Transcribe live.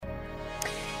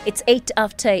It's 8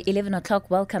 after 11 o'clock.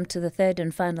 Welcome to the third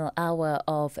and final hour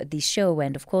of the show.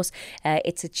 And of course,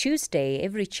 it's a Tuesday.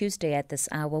 Every Tuesday at this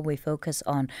hour, we focus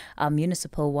on our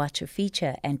Municipal Watch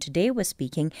feature. And today we're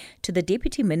speaking to the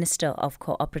Deputy Minister of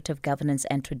Cooperative Governance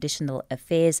and Traditional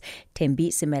Affairs, Thembi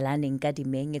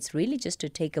Simelane-Nkadimeng. It's really just to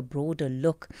take a broader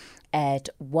look at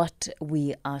what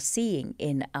we are seeing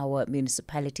in our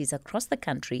municipalities across the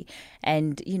country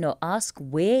and, ask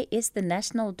where is the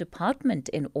national department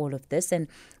in all of this and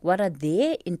what are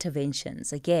their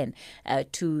interventions, again,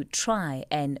 to try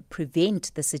and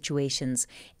prevent the situations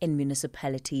in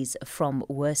municipalities from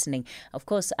worsening. Of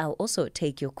course, I'll also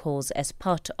take your calls as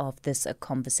part of this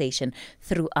conversation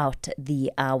throughout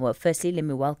the hour. Firstly, let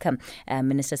me welcome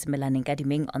Minister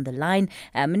Simelane-Nkadimeng on the line.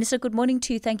 Minister, good morning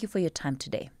to you. Thank you for your time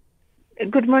today.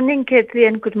 Good morning, Kathy,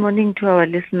 and good morning to our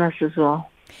listeners as well.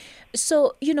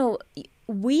 So,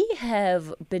 we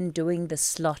have been doing the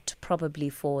slot probably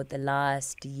for the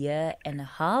last year and a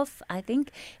half, I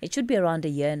think. It should be around a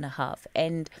year and a half.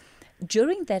 And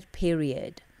during that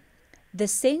period, the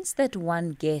sense that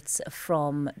one gets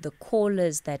from the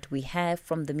callers that we have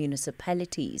from the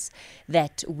municipalities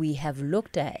that we have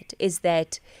looked at is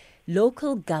that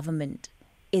local government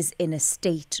is in a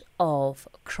state of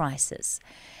crisis.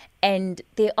 And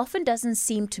there often doesn't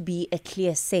seem to be a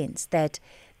clear sense that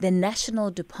the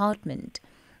national department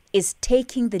is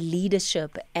taking the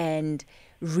leadership and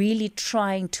really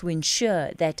trying to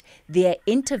ensure that there are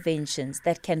interventions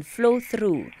that can flow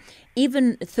through,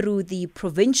 even through the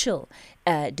provincial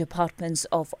departments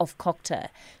of Cogta,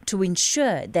 to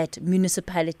ensure that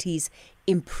municipalities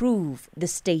improve the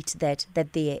state that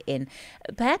they are in.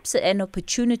 Perhaps an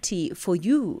opportunity for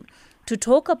you to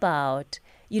talk about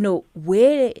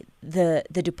where the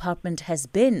department has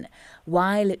been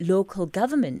while local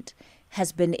government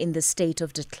has been in the state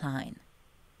of decline.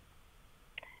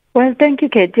 Well, thank you,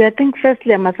 Katie. I think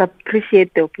firstly I must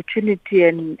appreciate the opportunity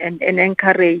and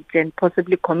encourage and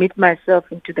possibly commit myself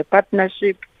into the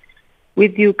partnership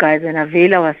with you guys and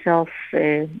avail ourselves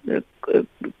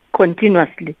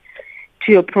continuously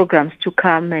to your programs to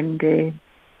come and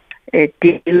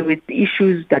deal with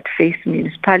issues that face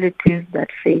municipalities, that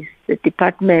face the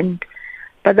department,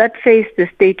 but that face the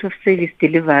state of service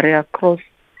delivery across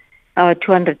our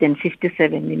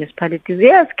 257 municipalities.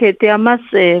 Yes, Katie, I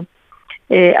must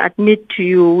admit to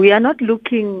you, we are not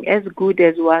looking as good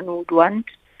as one would want,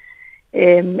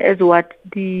 as what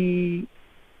the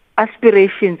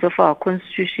aspirations of our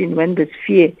constitution when the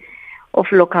sphere of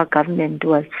local government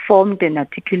was formed and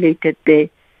articulated there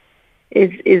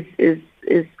is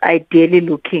ideally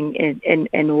looking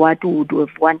and what we would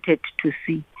have wanted to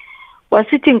see. We're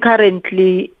sitting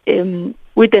currently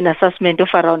with an assessment of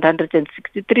around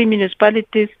 163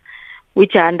 municipalities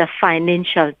which are under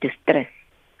financial distress.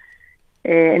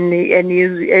 And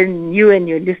you and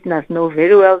your listeners know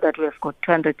very well that we have got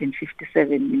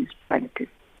 257 municipalities.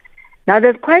 Now,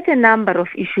 there's quite a number of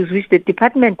issues which the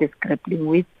department is grappling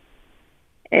with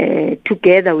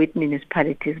together with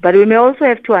municipalities. But we may also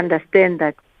have to understand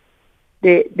that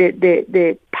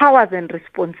the powers and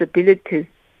responsibilities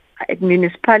at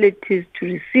municipalities to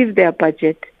receive their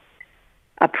budget,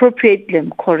 appropriate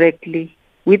them correctly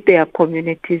with their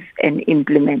communities and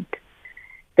implement.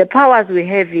 The powers we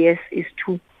have, yes, is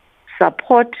to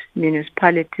support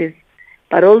municipalities,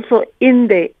 but also in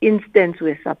the instance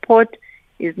where support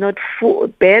is not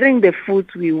bearing the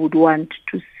fruits we would want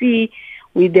to see,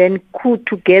 we then could,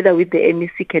 together with the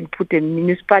MEC, can put a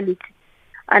municipality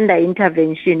under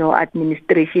intervention or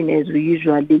administration, as we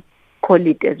usually call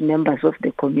it, as members of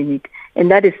the community.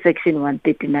 And that is Section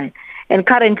 139. And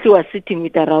currently we're sitting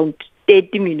with around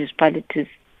 30 municipalities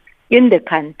in the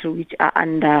country which are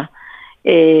under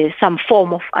some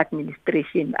form of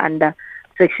administration under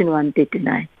Section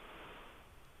 139.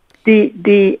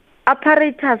 The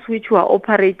apparatus which we are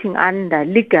operating under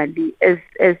legally as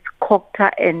Cogta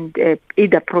and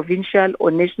either provincial or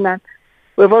national,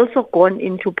 we've also gone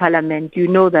into Parliament. You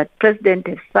know that President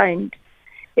has signed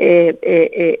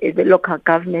the Local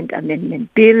Government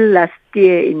Amendment Bill last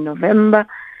year in November,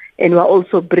 and we're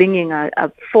also bringing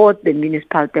forth the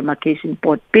Municipal Demarcation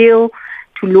Board Bill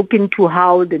to look into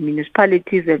how the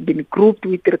municipalities have been grouped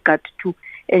with regard to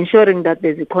ensuring that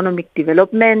there's economic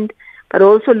development, but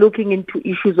also looking into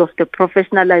issues of the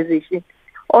professionalization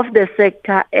of the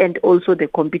sector and also the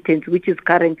competence, which is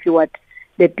currently what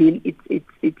the bill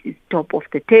is top of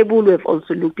the table. We have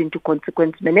also looked into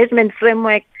consequence management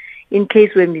framework in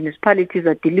case where municipalities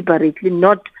are deliberately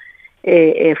not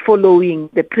following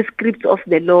the prescripts of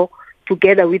the law,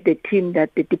 together with the team that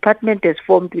the department has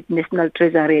formed with National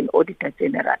Treasury and Auditor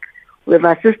General. We have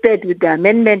assisted with the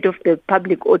amendment of the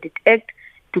Public Audit Act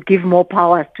to give more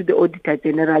powers to the Auditor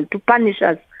General to punish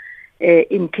us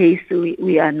in case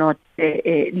we are not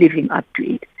living up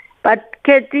to it. But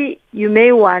Kathy, you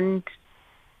may want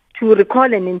to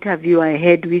recall an interview I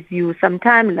had with you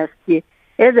sometime last year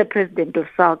as a president of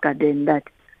SALGA then, that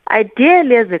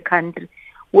ideally as a country,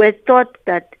 we thought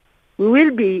that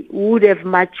we would have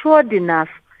matured enough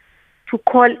to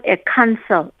call a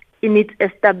council in its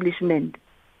establishment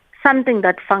something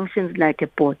that functions like a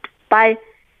board. By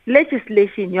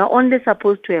legislation, you're only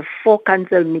supposed to have 4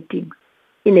 council meetings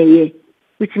in a year,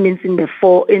 which means in a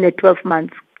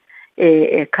 12-month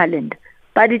calendar.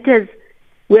 But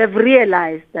we have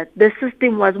realized that the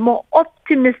system was more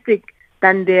optimistic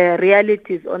than the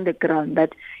realities on the ground,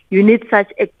 that you need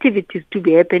such activities to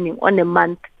be happening on a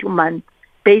month-to-month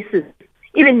basis.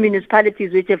 Even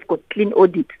municipalities which have got clean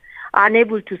audits are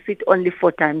unable to sit only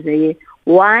 4 times a year.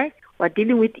 Why? We're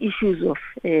dealing with issues of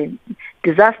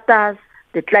disasters.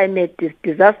 The climate is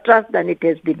disastrous than it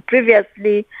has been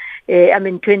previously.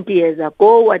 20 years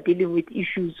ago, we're dealing with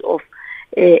issues of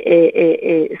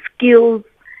skills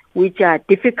which are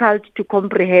difficult to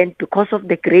comprehend because of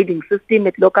the grading system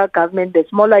at local government. The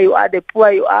smaller you are, the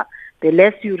poorer you are, the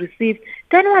less you receive.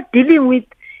 Then we're dealing with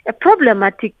a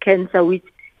problematic cancer which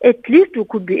at least we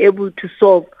could be able to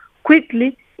solve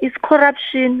quickly. Is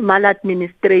corruption,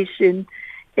 maladministration,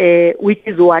 which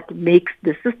is what makes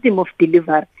the system of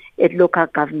delivery at local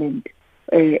government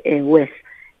worse.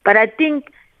 But I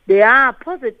think there are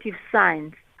positive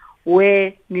signs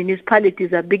where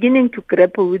municipalities are beginning to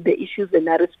grapple with the issues and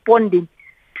are responding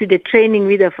to the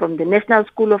training either from the National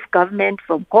School of Government,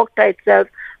 from Cogta itself,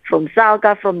 from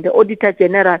SALGA, from the Auditor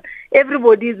General.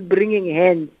 Everybody is bringing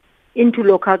hands into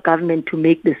local government to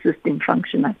make the system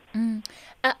functional.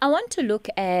 I want to look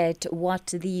at what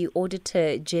the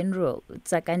Auditor General,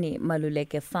 Tsakani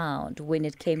Maluleke, found when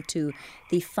it came to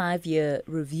the 5-year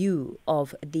review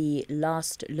of the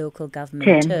last local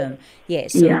government term.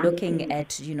 Yes, so looking at,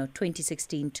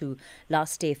 2016 to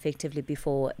last year, effectively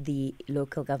before the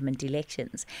local government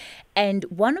elections. And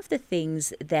one of the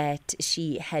things that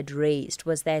she had raised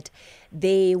was that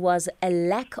there was a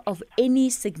lack of any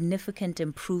significant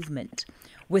improvement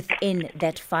within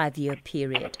that 5-year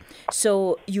period.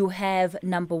 So you have,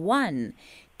 number one,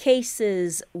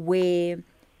 cases where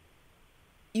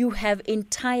you have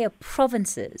entire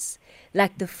provinces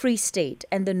like the Free State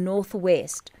and the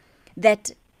Northwest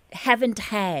that haven't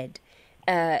had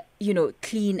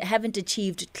haven't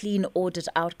achieved clean audit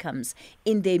outcomes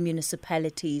in their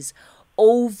municipalities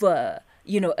over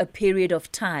a period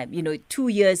of time, 2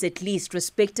 years at least,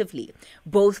 respectively,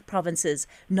 both provinces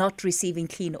not receiving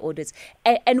clean audits.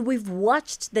 And we've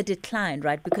watched the decline,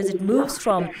 right? Because it moves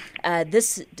from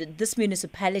this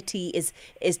municipality is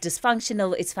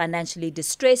dysfunctional, it's financially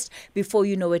distressed, before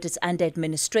you know it, it's under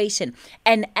administration.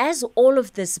 And as all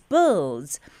of this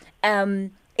builds,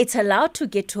 it's allowed to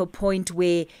get to a point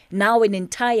where now an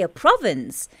entire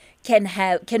province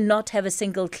cannot have a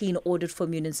single clean audit for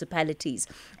municipalities.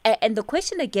 And the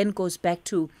question again goes back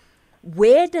to,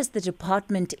 where does the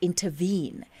department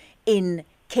intervene in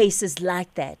cases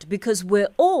like that? Because we're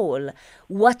all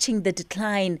watching the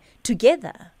decline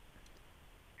together.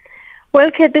 Well,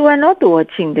 Kathy, we're not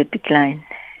watching the decline.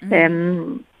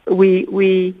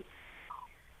 We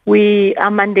are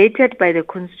mandated by the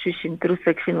Constitution through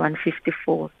Section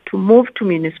 154 to move to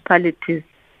municipalities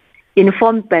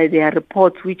informed by their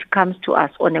reports, which comes to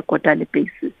us on a quarterly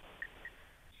basis.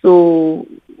 So,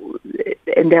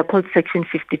 and they are called Section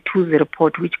 52, the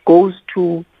report, which goes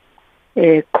to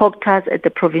Cogtas at the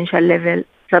provincial level,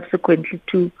 subsequently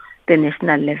to the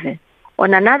national level.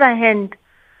 On another hand,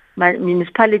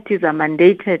 municipalities are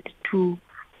mandated to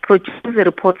produce the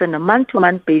reports on a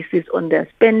month-to-month basis on their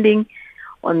spending,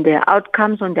 on their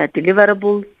outcomes, on their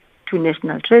deliverables to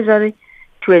National Treasury,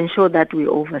 to ensure that we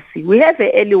oversee. We have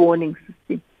an early warning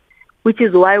system, which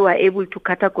is why we're able to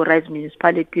categorize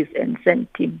municipalities and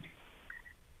send teams.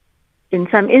 In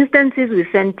some instances, we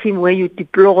send team where you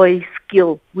deploy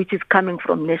skill, which is coming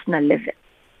from national level.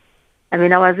 I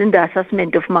was in the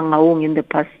assessment of Mangaung in the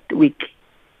past week.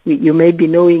 You may be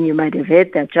knowing, you might have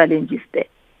heard there are challenges there.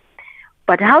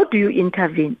 But how do you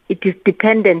intervene? It is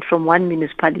dependent from one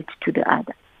municipality to the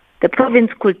other. The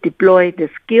province could deploy the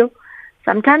skill.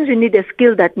 Sometimes you need a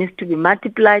skill that needs to be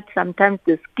multiplied. Sometimes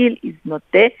the skill is not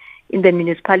there in the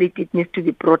municipality. It needs to be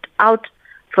brought out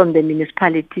from the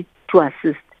municipality to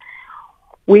assist.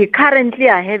 We currently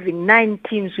are having 9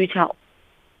 teams which are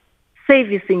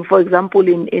servicing, for example,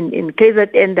 in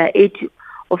KZN, there are 8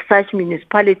 of such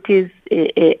municipalities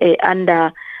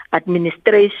under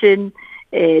administration,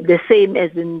 the same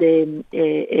as in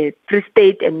the Free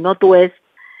State and Northwest.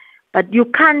 But you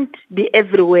can't be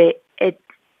everywhere at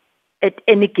at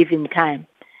any given time.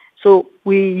 So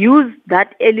we use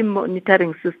that early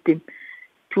monitoring system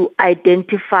to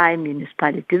identify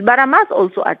municipalities. But I must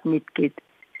also admit, Kate,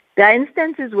 there are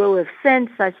instances where we've sent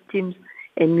such teams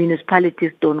and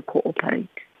municipalities don't cooperate.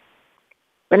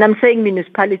 When I'm saying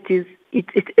municipalities,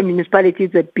 a municipality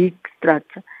is a big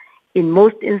structure. In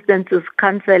most instances,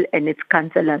 council and its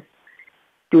councillors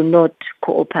do not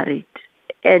cooperate.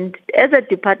 And as a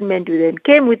department, we then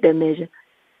came with a measure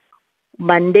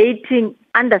mandating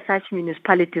under such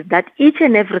municipalities that each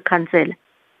and every councillor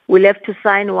will have to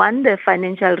sign the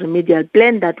financial remedial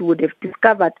plan that would have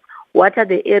discovered what are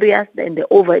the areas and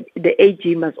the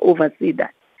AG must oversee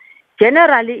that.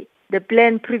 Generally, the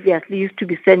plan previously used to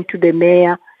be sent to the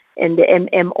mayor and the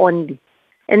MM only.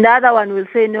 And the other one will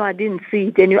say, no, I didn't see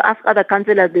it. And you ask other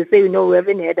councillors, they say, no, we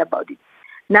haven't heard about it.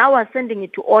 Now we're sending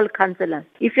it to all councillors.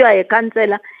 If you are a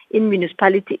councillor in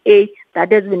municipality A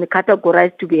that has been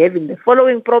categorized to be having the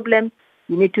following problem,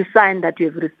 you need to sign that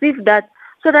you have received that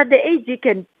so that the AG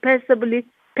can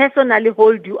personally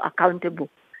hold you accountable.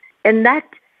 And that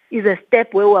is a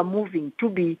step where we're moving to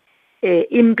be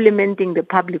implementing the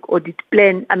Public Audit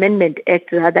Plan Amendment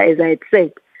Act, rather, as I had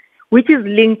said, which is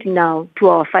linked now to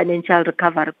our financial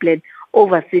recovery plan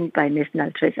overseen by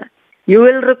National Treasury. You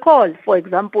will recall, for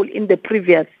example, in the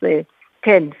previous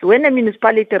terms, when a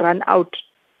municipality ran out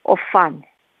of funds,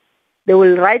 they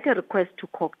will write a request to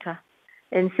Cogta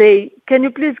and say, can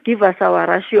you please give us our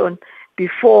ration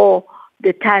before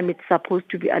the time it's supposed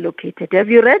to be allocated? Have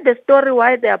you read the story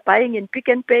why they are buying in Pick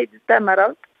and Pay this time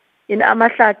around in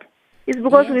Amasat? It's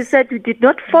because we said you did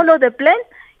not follow the plan,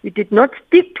 you did not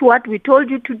stick to what we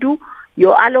told you to do.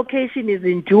 Your allocation is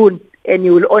in June and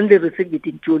you will only receive it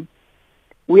in June.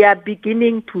 We are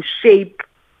beginning to shape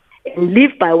and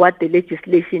live by what the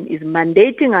legislation is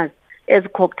mandating us as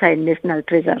Cogta and National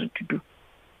Treasury to do.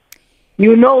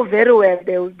 You know very well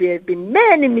there have been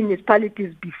many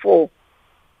municipalities before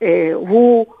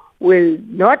who will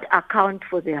not account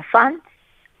for their funds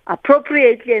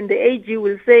appropriately, and the AG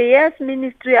will say, yes,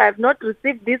 ministry, I have not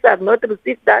received this, I have not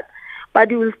received that, but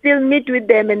you will still meet with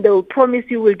them and they will promise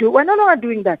you will do. We're no longer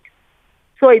doing that.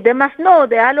 So they must know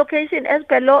the allocation as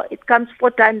per law, it comes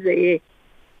 4 times a year.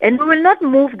 And we will not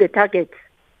move the targets.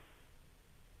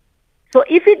 So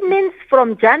if it means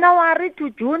from January to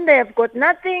June they have got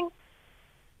nothing,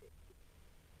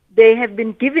 they have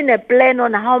been given a plan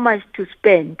on how much to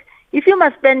spend. If you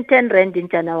must spend 10 rand in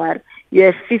January, you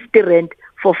have 50 rand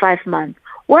for 5 months.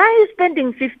 Why are you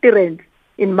spending 50 rand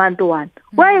in month 1?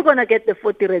 Where are you going to get the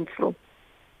 40 rand from?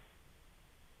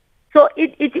 So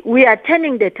we are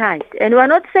turning the tide, and we're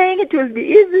not saying it will be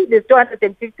easy. There's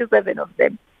 257 of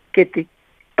them, Katie,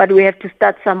 but we have to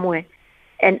start somewhere.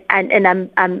 And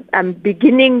I'm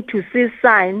beginning to see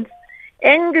signs,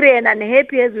 angry and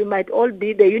unhappy as we might all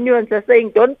be. The unions are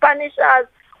saying, don't punish us,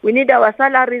 we need our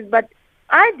salaries. But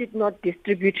I did not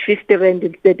distribute 50 rand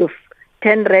instead of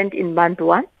 10 rand in month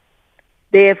 1.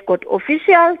 They have got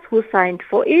officials who signed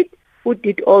for it, who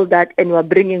did all that, and were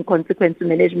bringing consequence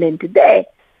management there.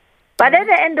 But at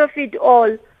the end of it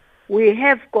all, we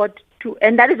have got to,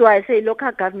 and that is why I say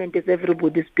local government is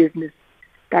everybody's business,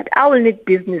 that I will need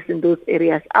business in those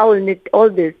areas. I will need all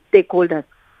the stakeholders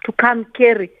to come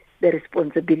carry the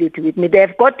responsibility with me. They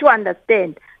have got to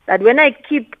understand that when I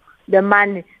keep the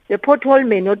money, the pothole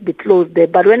may not be closed there,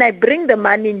 but when I bring the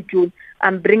money in June,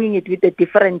 I'm bringing it with a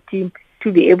different team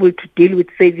to be able to deal with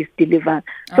service delivery.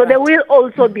 So there will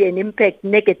also be an impact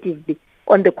negatively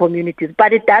on the communities,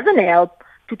 but it doesn't help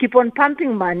to keep on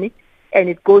pumping money and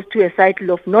it goes to a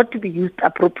cycle of not to be used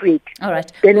appropriately. All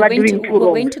right. Then we're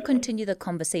going to continue the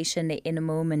conversation in a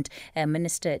moment.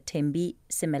 Minister Thembi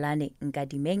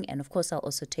Simelane-Nkadimeng, and of course I'll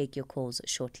also take your calls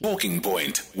shortly. Talking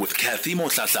Point with Kathy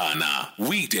Motlatlana,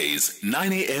 weekdays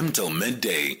 9 a.m. till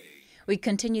midday. We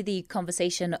continue the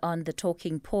conversation on the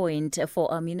Talking Point.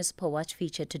 For our Municipal Watch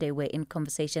feature today, we're in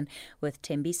conversation with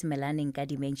Thembi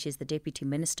Simelane-Nkadimeng. She's the Deputy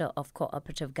Minister of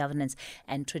Cooperative Governance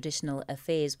and Traditional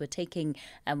Affairs. We're taking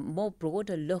a more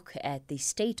broader look at the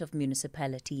state of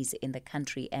municipalities in the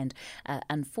country, and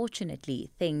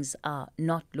unfortunately, things are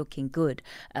not looking good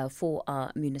for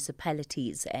our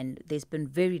municipalities, and there's been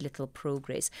very little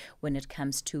progress when it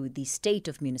comes to the state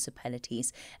of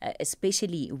municipalities,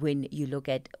 especially when you look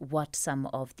at what what some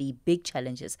of the big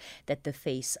challenges that they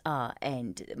face are.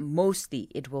 And mostly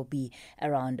it will be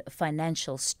around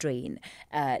financial strain,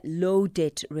 low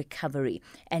debt recovery,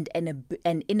 and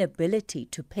an inability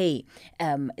to pay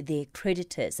their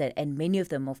creditors, and many of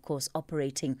them, of course,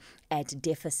 operating at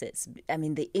deficits. I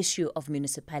mean, the issue of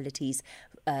municipalities,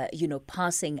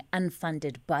 passing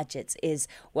unfunded budgets is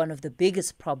one of the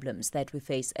biggest problems that we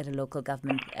face at a local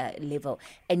government level,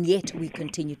 and yet we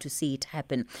continue to see it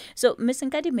happen. So, Ms.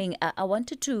 Nkadimeng, I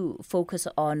wanted to focus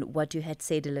on what you had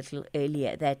said a little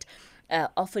earlier, that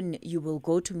often you will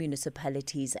go to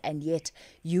municipalities and yet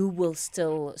you will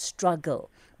still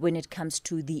struggle when it comes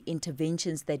to the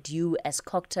interventions that you as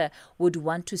Cogta would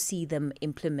want to see them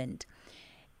implement.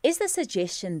 Is the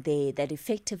suggestion there that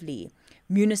effectively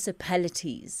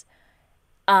municipalities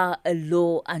are a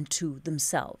law unto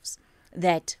themselves,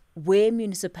 that where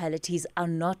municipalities are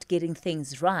not getting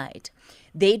things right,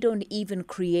 they don't even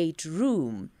create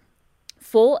room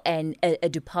for a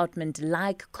department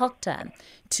like Cogta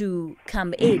to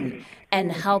come in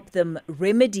and help them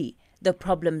remedy the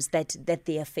problems that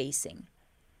they are facing?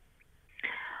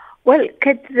 Well,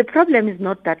 Kate, the problem is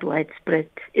not that widespread.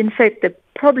 In fact, the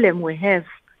problem we have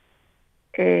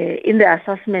in the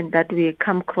assessment that we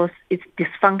come across is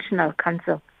dysfunctional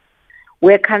councils,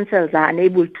 where councils are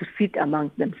unable to sit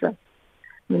amongst themselves.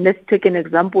 I mean, let's take an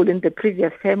example in the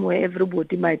previous term where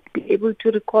everybody might be able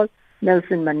to recall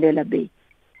Nelson Mandela Bay.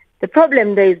 The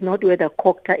problem there is not whether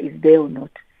Cogta is there or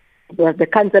not. It was the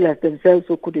councillors themselves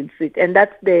who couldn't sit. And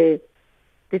that's the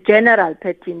general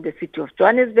pattern in the city of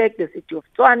Johannesburg, the city of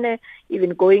Tshwane,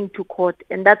 even going to court.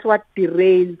 And that's what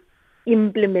derails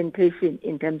implementation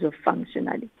in terms of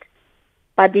functionality.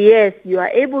 But yes, you are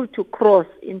able to cross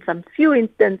in some few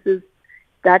instances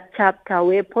that chapter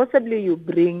where possibly you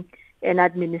bring an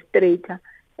administrator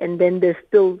and then there's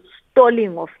still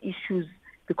stalling of issues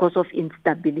because of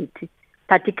instability,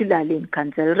 particularly in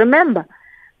council. Remember,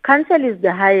 council is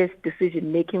the highest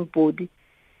decision-making body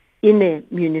in a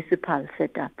municipal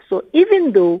setup. So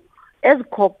even though as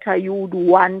Cogta you would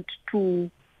want to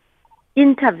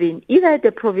intervene either at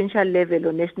the provincial level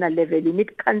or national level, you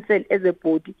need council as a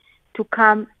body to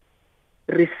come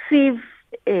receive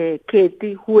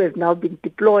Katie, who has now been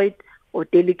deployed or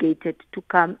delegated to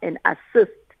come and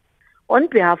assist on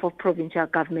behalf of provincial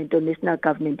government or national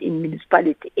government in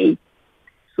municipality aid.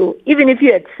 So even if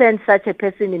you had sent such a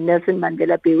person in Nelson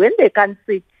Mandela Bay, when they can't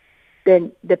sit,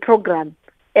 then the program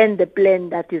and the plan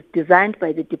that is designed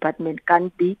by the department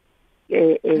can't be,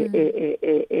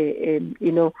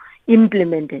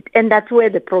 implemented. And that's where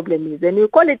the problem is. And we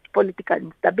call it political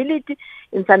instability.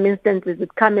 In some instances,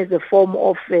 it comes as a form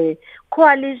of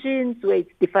coalitions where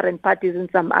it's different parties. In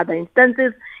some other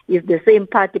instances, it's the same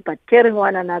party but tearing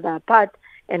one another apart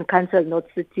and council not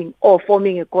sitting or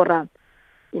forming a quorum.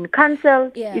 In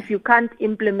council, if you can't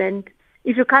implement,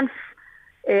 if you can't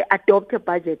adopt a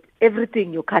budget,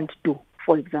 everything you can't do,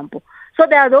 for example. So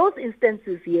there are those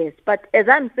instances, yes. But as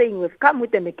I'm saying, we've come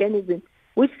with a mechanism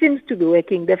which seems to be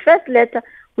working. The first letter,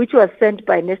 which was sent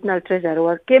by National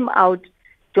Treasury, came out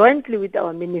jointly with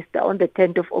our minister on the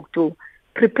 10th of October,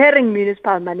 preparing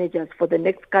municipal managers for the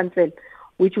next council,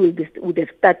 which would have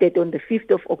started on the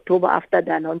 5th of October after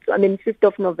the 5th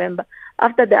of November,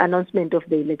 after the announcement of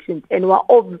the elections. And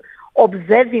we're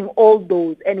observing all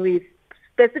those, and we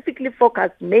specifically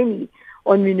focused mainly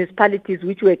on municipalities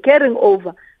which were carrying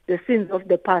over the sins of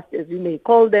the past, as we may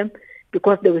call them,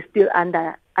 because they were still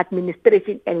under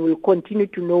administration and will continue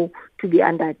to be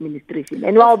under administration.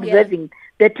 And we're observing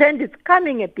the trend is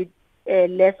coming a bit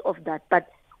less of that, but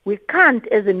we can't,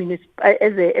 as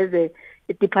a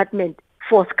department,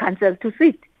 force council to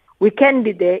sit. We can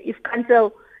be there. If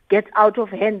council gets out of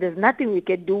hand, there's nothing we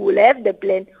can do. We'll have the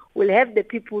plan, we'll have the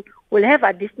people, we'll have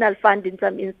additional fund in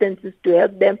some instances to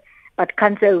help them, but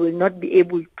council will not be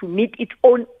able to meet its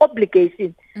own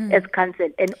obligation as council,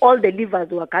 and all the levers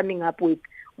we are coming up with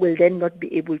will then not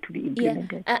be able to be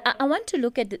implemented. I want to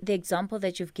look at the example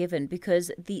that you've given,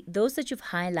 because those that you've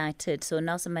highlighted, so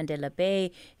Nelson Mandela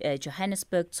Bay,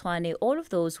 Johannesburg, Tshwane, all of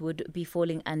those would be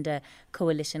falling under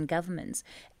coalition governments.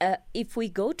 If we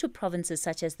go to provinces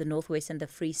such as the Northwest and the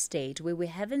Free State, where we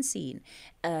haven't seen,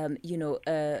 a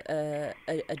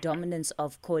dominance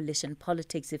of coalition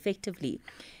politics effectively,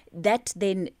 that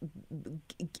then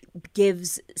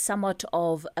gives somewhat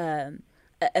of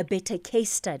a better case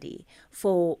study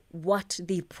for what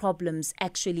the problems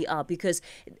actually are, because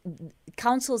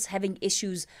councils having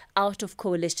issues out of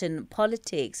coalition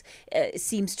politics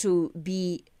seems to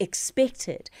be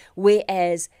expected,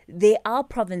 whereas there are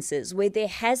provinces where there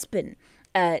has been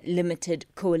limited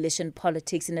coalition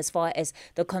politics in as far as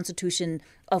the constitution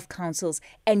of councils,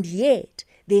 and yet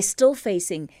they're still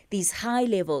facing these high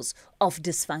levels of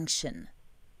dysfunction?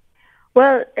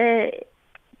 Well,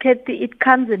 Kathy, it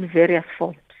comes in various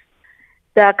forms.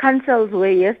 There are councils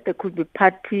where, yes, there could be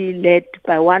party-led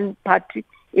by one party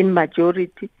in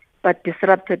majority, but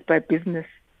disrupted by business.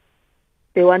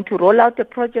 They want to roll out a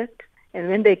project, and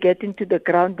when they get into the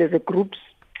ground, there's a groups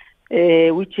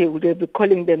which they will be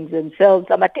calling themselves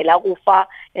Amatelagufa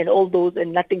and all those,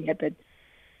 and nothing happens.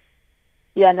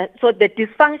 Yeah, so the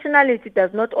dysfunctionality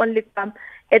does not only come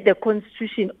at the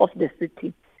constitution of the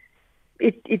city.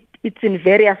 It's in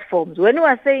various forms. When we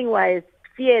are saying why it's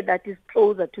fear that is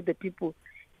closer to the people,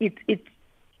 it's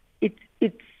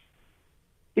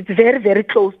very, very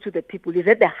close to the people. It's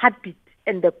at the heartbeat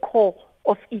and the core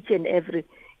of each and every.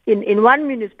 In one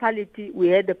municipality, we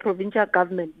had the provincial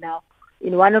government now,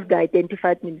 in one of the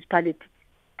identified municipalities,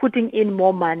 putting in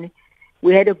more money.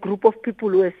 We had a group of people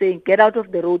who were saying, get out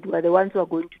of the road, we are the ones who are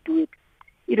going to do it.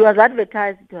 It was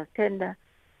advertised, it was tender,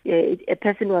 a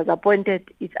person was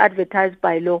appointed, it's advertised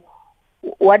by law.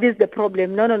 What is the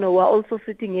problem? No, we're also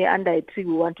sitting here under a tree,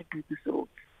 we want to do this road.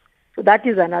 So that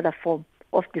is another form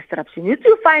of disruption. Which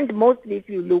you find mostly if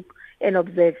you look and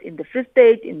observe in the Free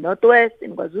State, in Northwest,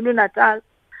 in KwaZulu-Natal,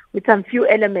 with some few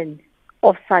elements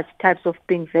of such types of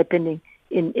things happening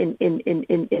in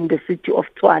the city of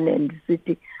Tshwane and the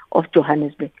city of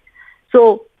Johannesburg.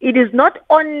 So it is not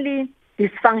only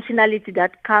dysfunctionality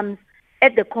that comes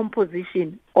at the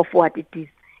composition of what it is.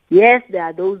 Yes, there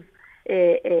are those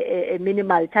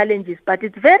minimal challenges, but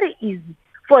it's very easy.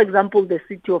 For example, the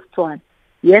city of Tshwane.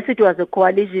 Yes, it was a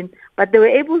coalition, but they were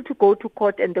able to go to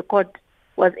court, and the court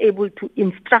was able to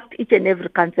instruct each and every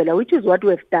councillor, which is what we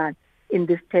have done in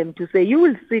this term, to say you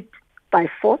will sit by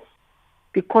force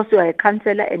because you are a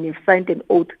councillor and you've signed an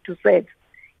oath to serve.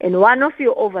 And one of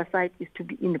your oversight is to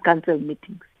be in council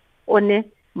meetings on a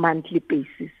monthly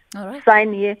basis. All right.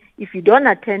 Sign here. If you don't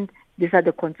attend, these are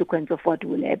the consequences of what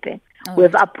will happen. All We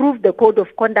have right. approved the code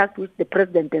of conduct which the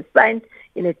president has signed,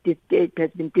 and it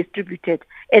has been distributed,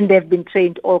 and they've been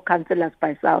trained, all councillors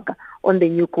by SALGA, on the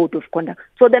new code of conduct.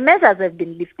 So the measures have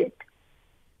been lifted.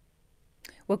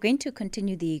 We're going to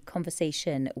continue the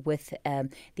conversation with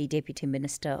the Deputy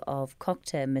Minister of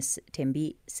Cogta, Ms.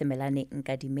 Thembi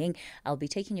Simelane-Nkadimeng. I'll be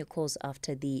taking your calls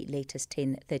after the latest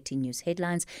 10:30 news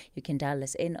headlines. You can dial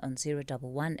us in on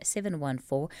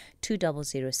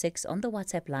 011-714-2006, on the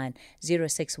WhatsApp line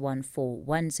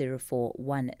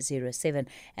 0614-104-107,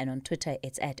 and on Twitter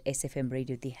it's at SFM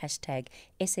Radio, the hashtag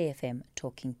SAFM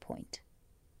Talking Point.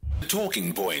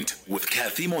 Talking Point with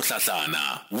Kathy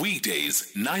Mohlahlana.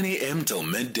 Weekdays, 9 a.m. till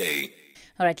midday.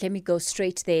 All right, let me go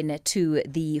straight then to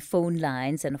the phone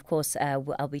lines. And of course,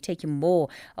 I'll be taking more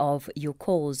of your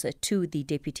calls to the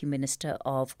Deputy Minister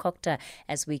of Cogta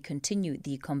as we continue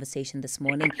the conversation this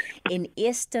morning. In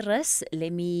Esterus,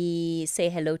 let me say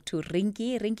hello to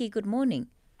Rinki. Rinki, good morning.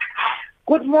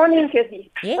 Good morning,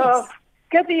 Kathy. Yes.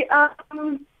 Kathy,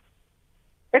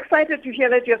 excited to hear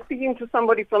that you're speaking to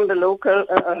somebody from the local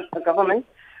government.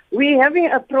 We're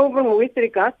having a problem with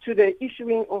regard to the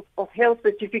issuing of health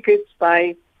certificates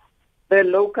by the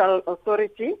local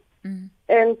authority. Mm.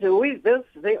 And with this,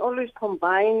 they always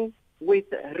combine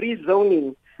with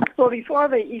rezoning. So before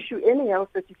they issue any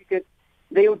health certificate,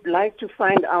 they would like to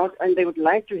find out, and they would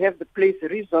like to have the place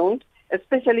rezoned,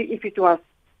 especially if it was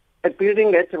a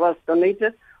building that was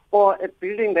donated or a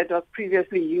building that was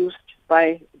previously used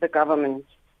by the government.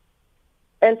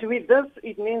 And with this,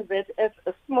 it means that as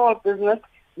a small business,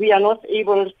 we are not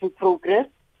able to progress,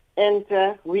 and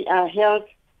we are held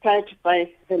tight by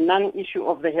the non-issue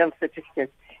of the health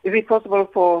certificate. Is it possible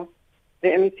for the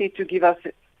MEC to give us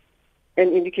an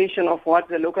indication of what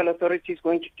the local authority is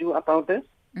going to do about this?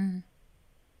 Mm.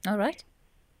 All right.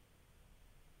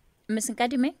 Ms.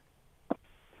 Nkadimeng?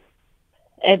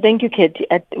 Thank you, Katie.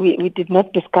 We did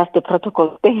not discuss the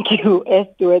protocol. Thank you as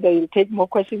to whether you'll take more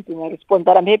questions in my response,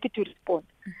 but I'm happy to respond.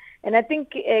 And I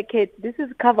think, Kate, this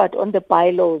is covered on the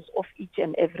bylaws of each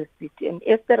and every city. And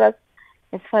Esterus,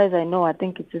 as far as I know, I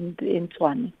think it's in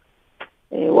Tshwane.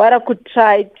 What I could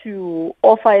try to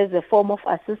offer as a form of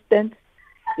assistance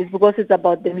is because it's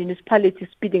about the municipality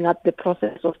speeding up the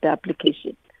process of the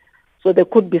application. So there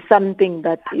could be something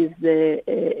that is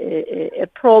a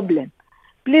problem.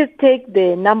 Please take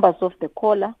the numbers of the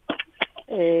caller,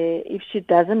 if she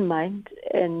doesn't mind,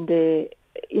 and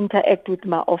interact with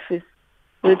my office.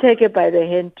 We'll take her by the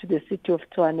hand to the city of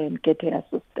Tshwane and get her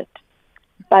assisted.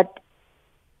 But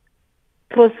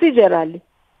procedurally,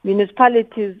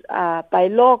 municipalities are by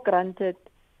law granted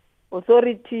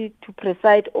authority to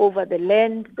preside over the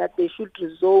land that they should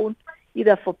rezone,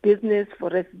 either for business, for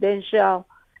residential,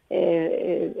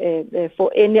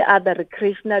 for any other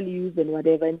recreational use and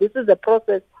whatever. And this is a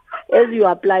process as you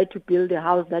apply to build a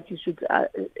house that you should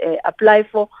apply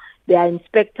for. There are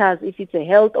inspectors. If it's a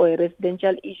health or a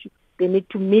residential issue, they need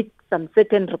to meet some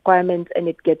certain requirements and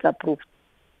it gets approved.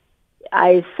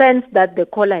 I sense that the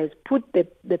caller has put the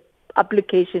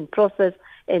application process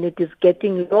and it is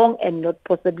getting long and not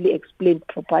possibly explained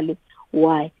properly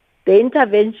why. The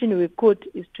intervention we could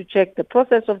is to check the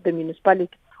process of the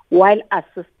municipality while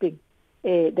assisting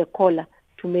the caller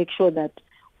to make sure that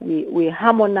we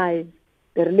harmonize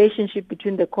the relationship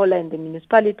between the caller and the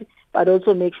municipality, but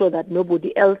also make sure that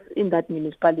nobody else in that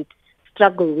municipality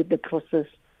struggle with the process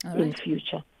in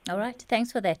future. All right.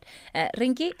 Thanks for that.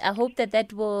 Rinki, I hope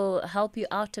that will help you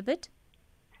out a bit.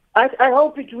 I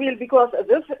hope it will, because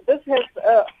this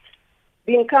has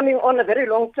been coming on a very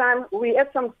long time. We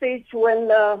at some stage when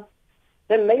the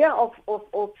mayor of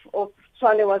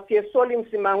Tshwane was here, Thembi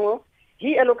Simelane-Nkadimeng,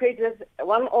 he allocated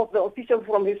one of the officials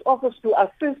from his office to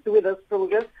assist with this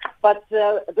progress. But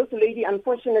this lady,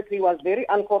 unfortunately, was very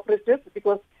uncooperative,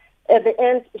 because at the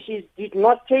end, she did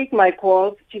not take my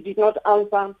calls. She did not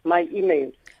answer my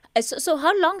emails. So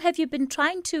how long have you been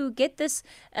trying to get this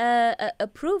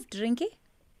approved, Rinki?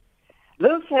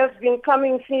 This has been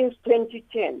coming since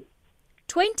 2010.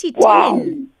 2010? Wow.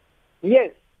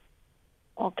 Yes.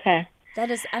 Okay.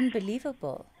 That is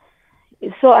unbelievable.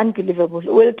 It's so unbelievable.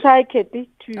 We'll try, Kathy,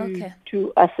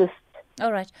 to assist.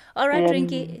 All right,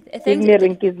 Rinki. Give me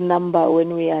Rinki's number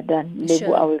when we are done.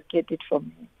 Sure. I will get it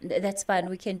from you. That's fine.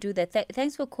 We can do that.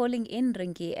 Thanks for calling in,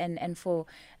 Rinki, and for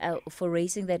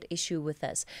raising that issue with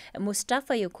us.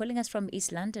 Mustafa, you're calling us from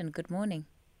East London. Good morning.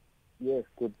 Yes,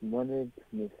 good morning,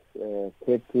 Ms.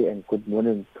 Katie, and good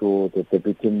morning to the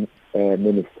Deputy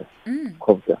Minister,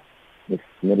 Cogta, Ms.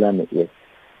 Simelane. Yes.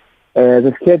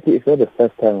 Ms. Katie, it's not the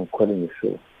first time I'm calling the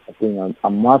show. I think I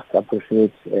must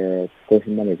appreciate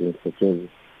station management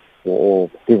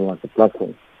for giving us a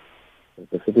platform,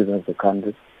 the citizens of the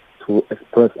country, to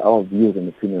express our views and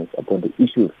opinions upon the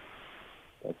issues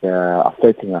that are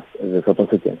affecting us as a South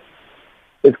Africans.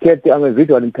 Ms. Katie, I'm a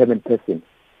visual impairment person.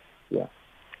 Yeah.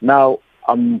 Now,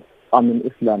 I'm in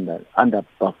East London, under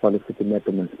Buffalo City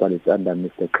Metro Municipality, under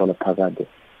Mr. Cooperative.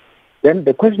 Then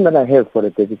the question that I have for the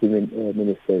Deputy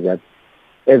Minister is that,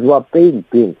 as we are paying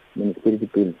bills, municipality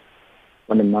bills,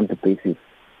 on a monthly basis,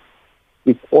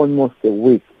 it's almost a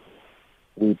week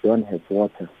we don't have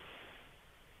water.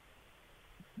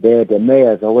 The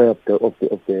mayor is aware of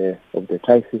the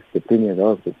crisis, the premier is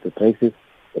aware of the crisis,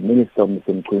 the minister of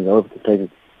Mr. Nkadimeng is aware of the crisis.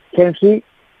 Can she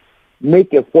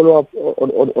make a follow-up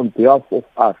on behalf of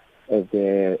us as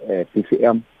the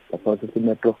PCM, the Buffalo City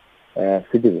Metro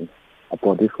citizens,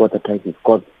 about this water crisis?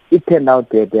 Because it turned out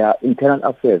that there are internal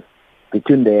affairs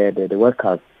between the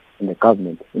workers and the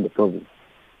government in the province.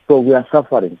 So we are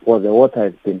suffering because the water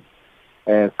has been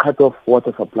cut off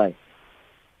water supply.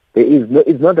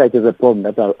 It's not like there's a problem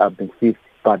that have been fixed,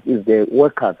 but it's the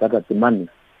workers that are demanding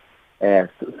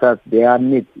such their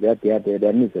needs, their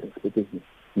needs and expectations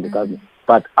in the government.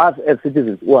 But us as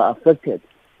citizens who are affected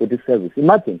with this service,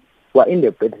 imagine we are in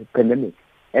the pandemic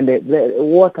and the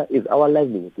water is our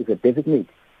livelihood, it's a basic need.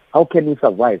 How can we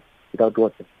survive without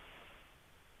water?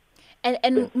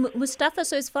 And Mustafa,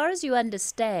 so as far as you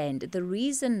understand, the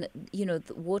reason, the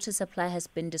water supply has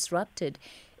been disrupted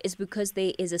is because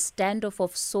there is a standoff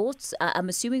of sorts, I'm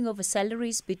assuming over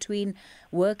salaries between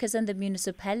workers and the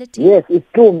municipality? Yes, it's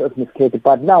true, Ms. Katie,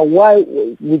 but now why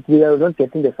we are not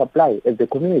getting the supply as the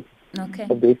community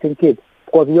of the Eastern Cape?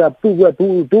 Because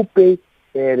we do pay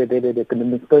the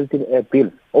municipality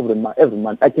bills every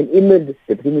month. I can email the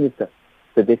Deputy Minister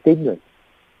the statement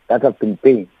that have been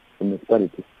paying the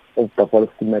municipality of the Buffalo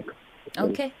City Metro.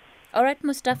 Okay. All right,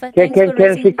 Mustafa. Can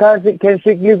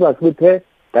she give us with her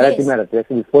direct email address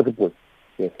if it's possible?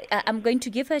 Yes. I'm going to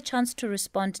give her a chance to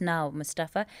respond now,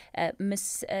 Mustafa.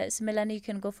 Ms. Simelane, you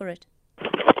can go for it.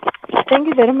 Thank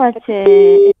you very much.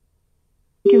 Thank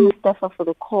you, Mustafa, for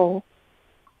the call.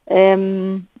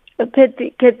 Katie,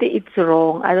 it's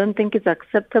wrong. I don't think it's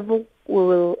acceptable. We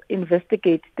will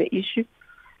investigate the issue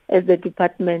as the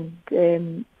department.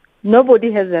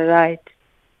 Nobody has a right,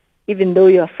 even though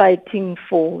you are fighting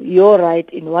for your right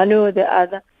in one way or the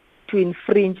other, to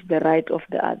infringe the right of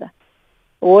the other.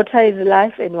 Water is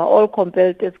life, and we're all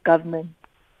compelled as government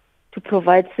to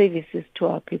provide services to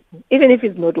our people, even if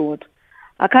it's not water.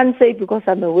 I can't say because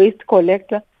I'm a waste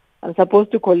collector, I'm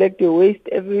supposed to collect your waste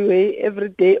every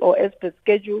day or as per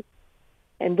schedule,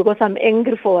 and because I'm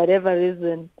angry for whatever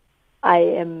reason, I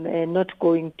am not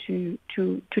going to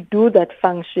do that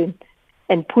function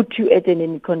and put you at an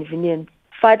inconvenience.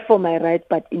 Fight for my right,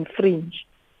 but infringe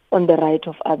on the right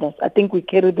of others. I think we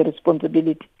carry the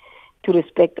responsibility to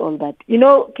respect all that. You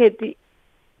know, Katie,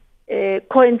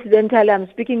 coincidentally, I'm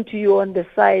speaking to you on the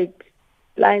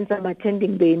sidelines. I'm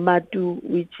attending the IMATU,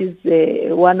 which is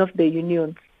one of the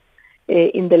unions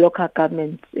in the local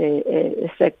government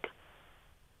sector.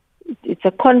 It's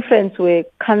a conference where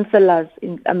councillors,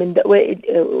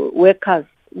 workers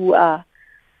who are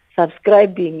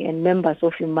subscribing and members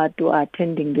of IMATU are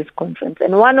attending this conference.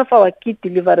 And one of our key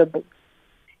deliverables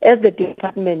as the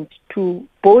department to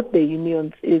both the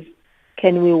unions is,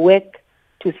 can we work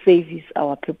to service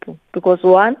our people? Because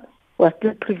one, we're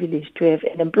still privileged to have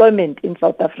an employment in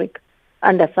South Africa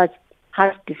under such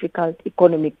harsh, difficult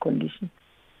economic conditions.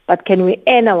 But can we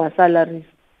earn our salaries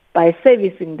by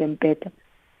servicing them better?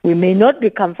 We may not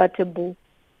be comfortable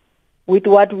with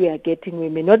what we are getting. We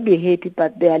may not be happy,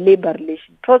 but there are labor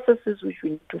relation processes which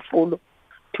we need to follow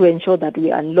to ensure that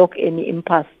we unlock any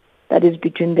impasse that is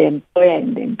between the employer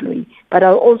and the employee. But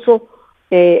I'll also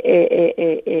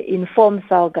inform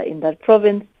SALGA in that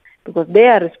province, because they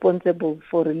are responsible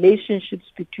for relationships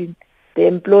between the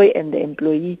employee and the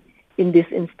employee, in this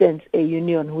instance a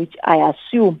union, which I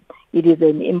assume it is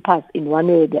an impasse in one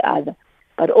way or the other.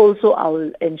 But also I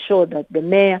will ensure that the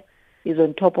mayor is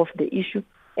on top of the issue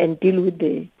and deal with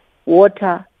the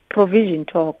water provision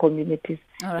to our communities,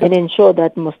 and ensure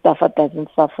that Mustafa doesn't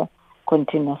suffer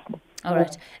continuously. All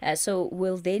right. So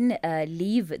we'll then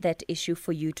leave that issue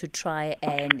for you to try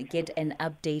and get an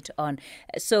update on.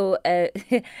 So,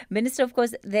 Minister, of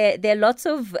course, there are lots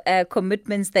of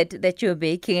commitments that you're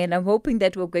making, and I'm hoping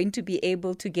that we're going to be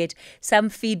able to get some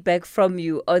feedback from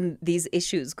you on these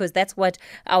issues, because that's what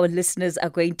our listeners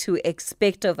are going to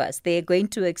expect of us. They're going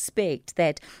to expect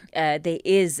that there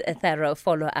is a thorough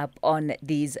follow-up on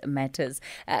these matters.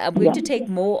 I'm going to take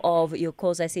more of your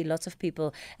calls. I see lots of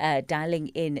people dialing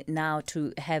in now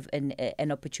to have an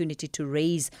opportunity to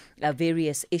raise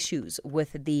various issues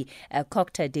with the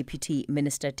Cogta Deputy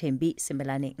Minister Thembi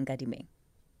Simelane-Nkadimeng.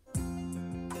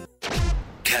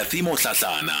 Kathy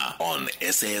Motlatlana on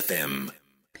SAFM.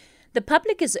 The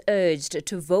public is urged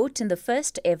to vote in the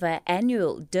first ever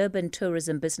annual Durban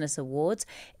Tourism Business Awards,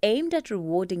 aimed at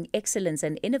rewarding excellence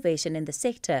and innovation in the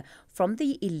sector from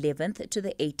the 11th to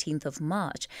the 18th of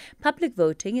March. Public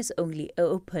voting is only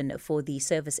open for the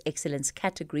Service Excellence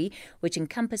category, which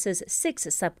encompasses 6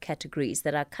 subcategories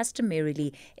that are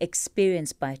customarily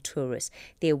experienced by tourists.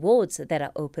 The awards that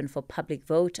are open for public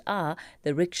vote are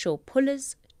the rickshaw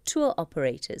pullers, tour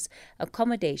operators,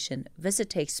 accommodation,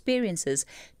 visitor experiences,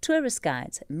 tourist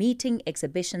guides, meeting,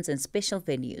 exhibitions and special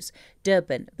venues.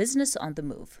 Durban, Business on the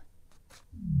Move.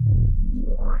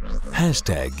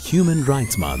 Human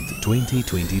Rights Month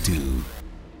 2022.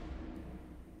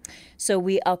 So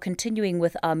we are continuing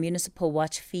with our Municipal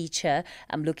Watch feature.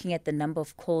 I'm looking at the number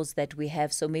of calls that we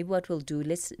have. So maybe what we'll do,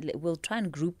 we'll try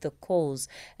and group the calls,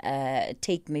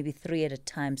 take maybe 3 at a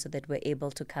time so that we're able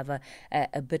to cover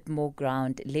a bit more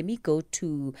ground. Let me go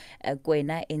to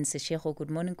Gwena in Seshego.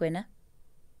 Good morning, Gwena.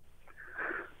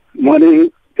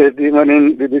 Morning, Good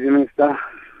morning, Deputy Minister.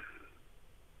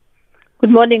 Good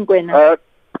morning, Gwena.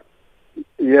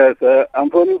 Yes,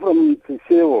 I'm phoning from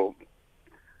Seshego.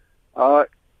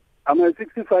 I'm a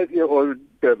 65-year-old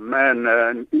man,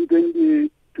 and in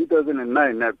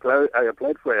 2009, I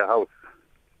applied for a house.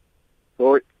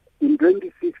 So in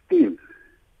 2016,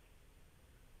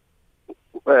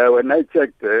 when I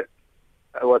checked, I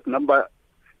was number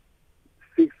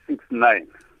 669.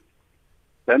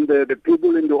 Then the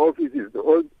people in the offices,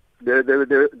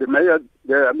 the mayor,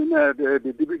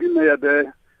 the deputy mayor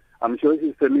there, I'm sure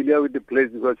she's familiar with the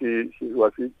place because she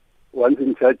was once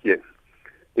in charge here.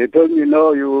 They told me,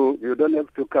 no, you don't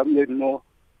have to come here anymore.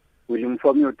 We'll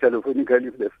inform you telephonically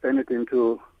if there's anything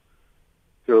to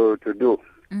do.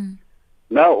 Mm.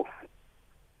 Now,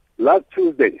 last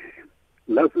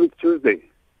week Tuesday,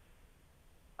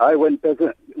 I went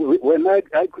when I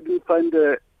couldn't find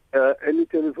any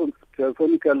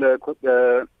telephonical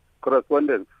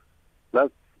correspondence.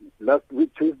 Last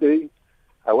week Tuesday,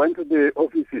 I went to the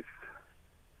offices,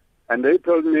 and they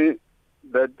told me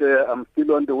that I'm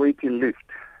still on the waiting list.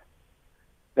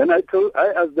 Then I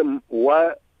asked them,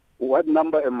 what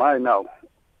number am I now?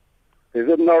 They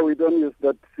said, no, we don't use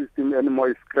that system anymore,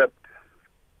 it's scrapped.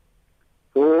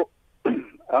 So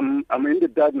I'm in the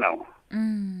dark now.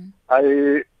 Mm.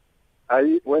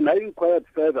 When I inquired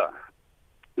further,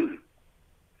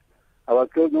 I was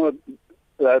told, no,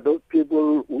 those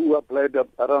people who applied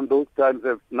around those times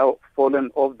have now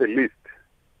fallen off the list.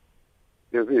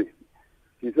 You see?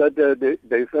 He said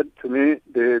they said to me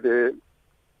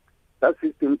that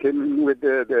system came in with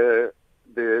the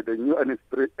new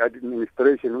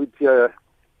administration,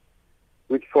 which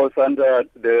which falls under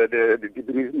the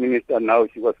deputy minister now.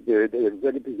 She was the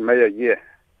executive mayor here.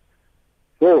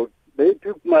 So they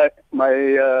took my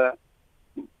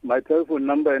telephone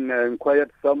number and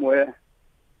inquired somewhere.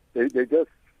 They just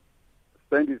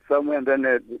sent it somewhere, and then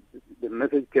the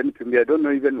message came to me. I don't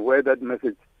know even where that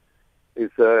message is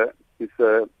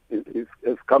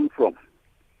come from.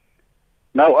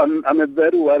 Now I'm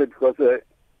very worried because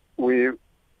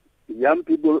young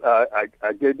people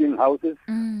are getting houses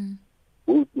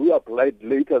who applied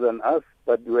later than us,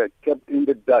 but were kept in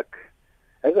the dark.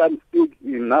 As I'm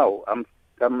speaking now, I'm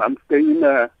staying in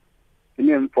an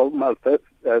informal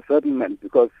settlement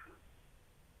because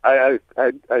I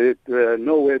had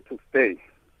nowhere to stay.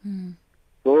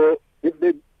 So if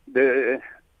the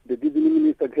deputy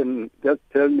minister can just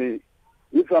tell me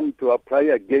if I'm to apply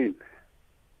again,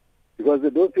 because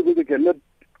those people, they cannot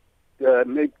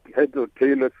make head or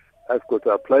tail if I've got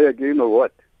to apply again or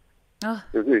what. Oh,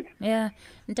 you see? Yeah.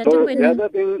 So the other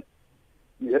thing,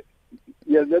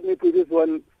 let me put this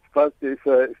one first. It's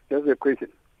just a question.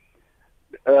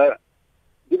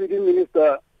 Deputy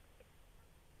Minister,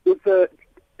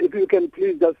 if you can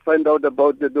please just find out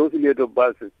about those little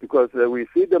buses, because we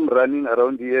see them running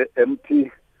around here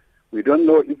empty. We don't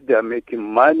know if they are making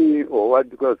money or what,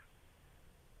 because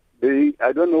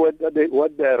I don't know what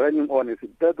they are running on. Is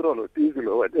it petrol or diesel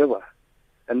or whatever?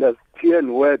 And there's here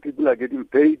and where people are getting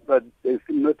paid, but they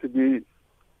seem not to be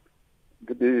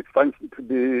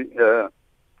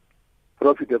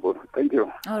profitable. Thank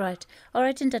you. All right,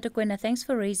 Ntate Kwena, thanks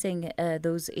for raising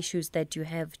those issues that you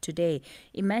have today.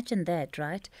 Imagine that,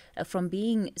 right? From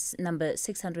being number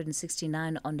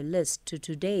 669 on the list to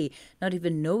today, not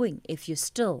even knowing if you're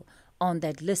still on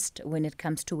that list when it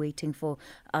comes to waiting for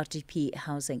RTP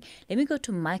housing. Let me go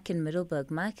to Mike in Middleburg.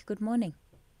 Mike, good morning.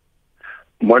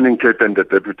 Morning, Kate and the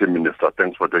Deputy Minister.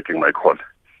 Thanks for taking my call.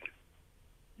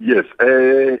 Yes,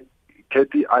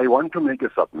 Katie, I want to make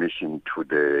a submission to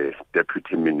the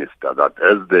Deputy Minister that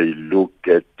as they look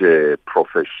at the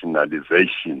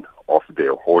professionalization of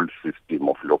the whole system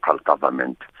of local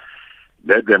government,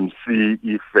 let them see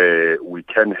if we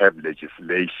can have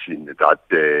legislation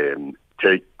that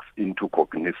takes into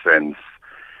cognizance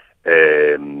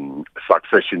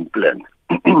succession plan.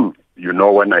 You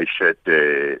know, when I shared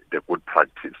the good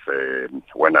practice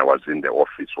when I was in the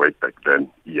office way back then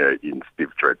here in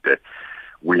Steve Drede,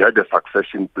 we had a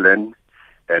succession plan,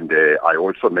 and I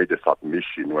also made a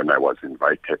submission when I was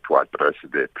invited to address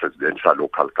the Presidential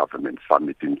Local Government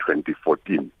Summit in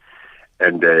 2014.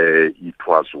 And it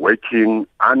was working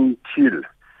until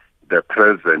the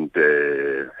present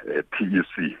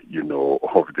PEC,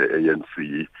 of the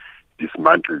ANC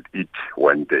dismantled it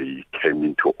when they came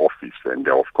into office. And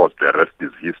of course, the rest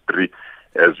is history.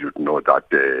 As you know, that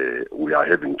we are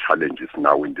having challenges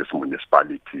now in this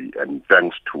municipality, and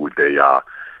thanks to the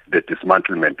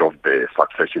dismantlement of the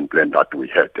succession plan that we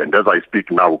had. And as I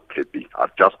speak now, KP,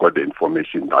 I've just got the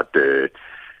information that the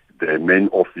main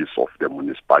office of the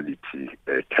municipality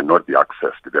cannot be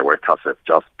accessed. The workers have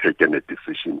just taken a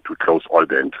decision to close all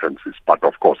the entrances. But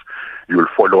of course, you'll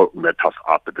follow matters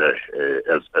up there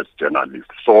as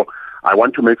journalists. So I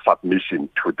want to make submission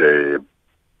to the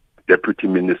Deputy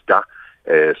Minister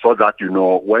so that,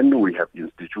 when we have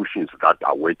institutions that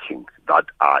are working, that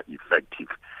are effective,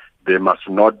 they must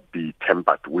not be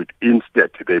tampered with. Instead,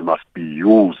 they must be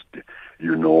used,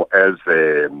 as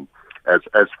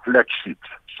flagships,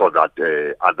 so that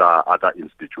other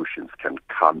institutions can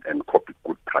come and copy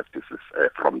good practices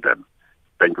from them.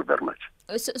 Thank you very much.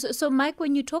 So, Mike,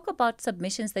 when you talk about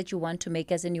submissions that you want to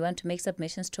make, as in you want to make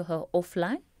submissions to her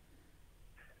offline?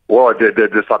 Well,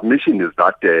 the submission is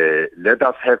that let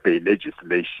us have a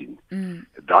legislation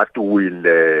that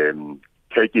will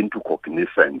take into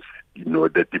cognizance,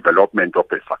 the development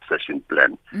of a succession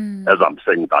plan. As I'm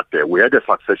saying that we had a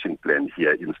succession plan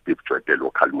here in Steve Drede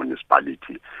local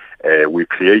municipality. We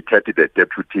created the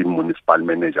deputy municipal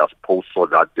manager's post so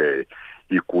that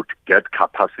he could get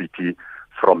capacity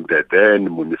from the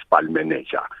then municipal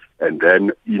manager. And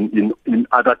then in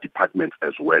other departments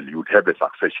as well, you'd have a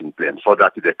succession plan so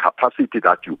that the capacity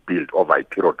that you build over a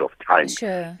period of time, is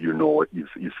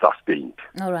sustained.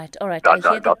 All right. I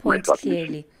hear the point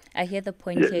clearly.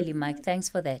 Clearly, Mike. Thanks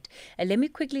for that. Let me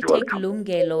quickly take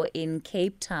Lungelo in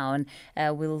Cape Town.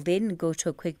 We'll then go to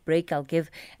a quick break. I'll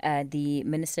give the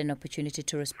minister an opportunity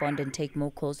to respond and take more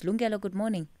calls. Lungelo, good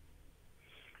morning.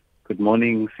 Good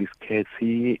morning, Sis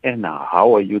Casey. And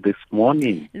how are you this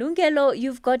morning? Lungelo,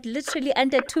 you've got literally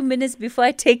under 2 minutes before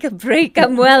I take a break.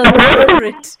 I'm well over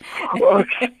it.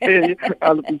 Okay,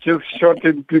 I'll be just short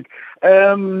and quick.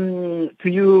 To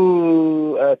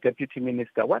you, Deputy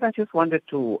Minister, what I just wanted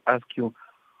to ask you,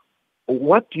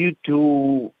 what do you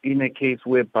do in a case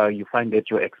whereby you find that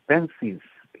your expenses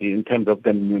in terms of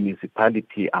the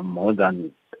municipality are more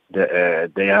than their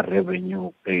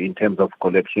revenue in terms of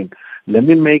collection? Let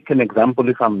me make an example,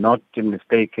 if I'm not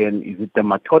mistaken. Is it the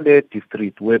Matole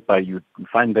district whereby you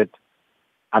find that,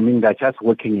 they're just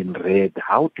working in red?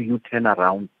 How do you turn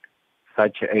around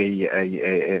such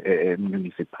a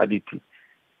municipality?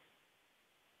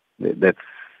 That's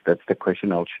the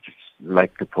question I would just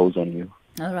like to pose on you.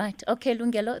 All right. Okay,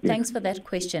 Lungelo, thanks for that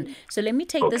question. So let me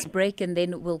take this break and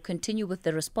then we'll continue with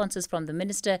the responses from the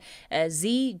Minister.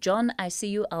 Z, John, I see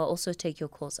you. I'll also take your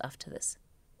calls after this.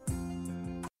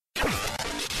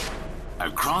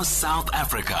 Across South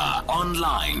Africa,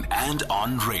 online and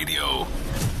on radio.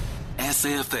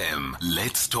 SAFM,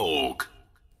 let's talk.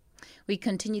 We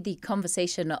continue the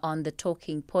conversation on the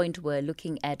talking point. We're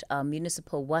looking at our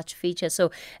Municipal Watch feature.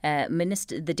 So,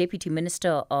 the Deputy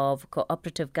Minister of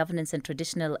Cooperative Governance and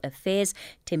Traditional Affairs,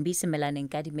 Thembi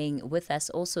Simelane-Nkadimeng, with us,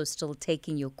 also still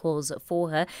taking your calls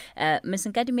for her. Ms.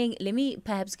 Nkadimeng, let me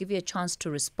perhaps give you a chance to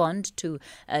respond to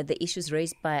the issues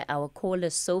raised by our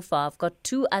callers so far. I've got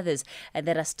two others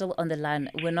that are still on the line.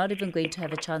 We're not even going to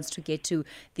have a chance to get to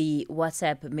the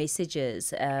WhatsApp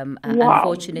messages,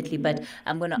 unfortunately, but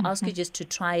I'm going to ask you just to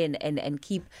try and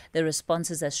keep the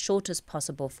responses as short as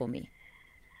possible for me.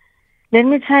 Let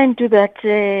me try and do that,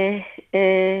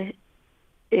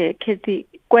 Kathy.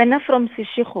 Kwena from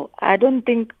Seshego, I don't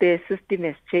think the system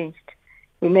has changed.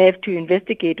 We may have to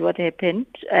investigate what happened.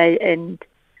 And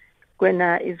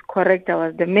Kwena is correct. I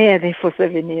was the mayor there for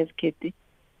 7 years, Kathy.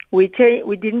 We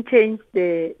didn't change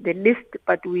the list,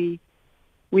 but we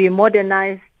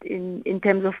modernized in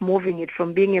terms of moving it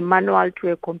from being a manual to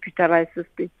a computerized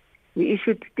system. We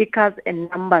issued stickers and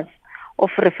numbers of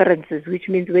references, which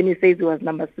means when you say it was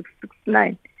number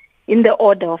 669, in the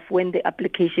order of when the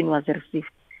application was received.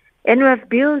 And we have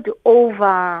built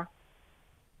over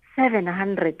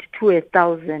 700 to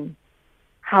 1,000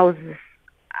 houses.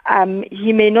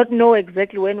 He may not know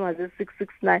exactly when was it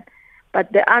 669,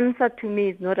 but the answer to me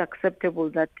is not acceptable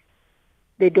that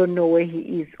they don't know where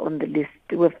he is on the list.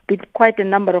 We've built quite a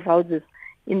number of houses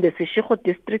in the Seshego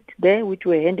district there, which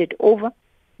were handed over.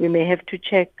 We may have to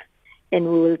check, and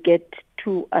we will get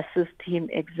to assist him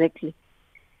exactly.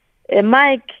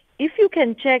 Mike, if you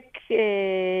can check,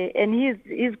 and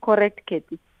he's correct,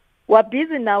 Katie. We're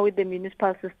busy now with the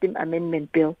Municipal System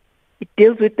Amendment Bill. It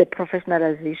deals with the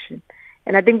professionalization.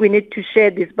 And I think we need to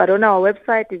share this, but on our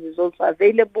website it is also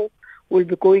available. We'll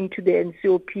be going to the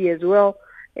NCOP as well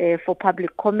for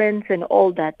public comments and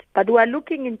all that. But we are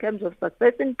looking in terms of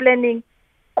succession planning,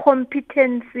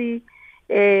 competency,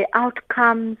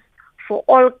 outcomes for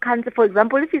all kinds of, for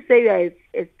example, if you say you are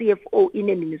a CFO in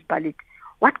a municipality,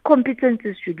 what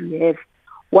competencies should you have?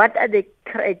 What are the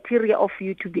criteria of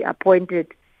you to be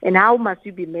appointed, and how must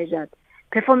you be measured?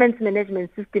 Performance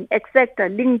management system, etc.,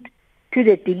 linked to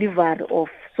the delivery of.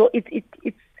 So it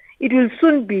will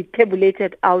soon be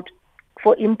tabulated out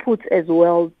for inputs as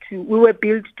well. We were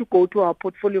built to go to our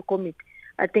portfolio committee,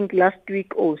 I think last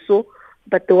week or so,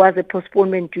 but there was a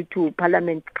postponement due to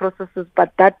parliament processes,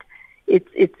 but that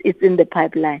it's in the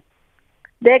pipeline.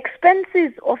 The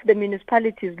expenses of the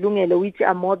municipalities, Lungelo, which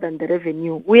are more than the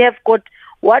revenue, we have got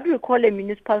what we call a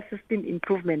municipal system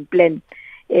improvement plan,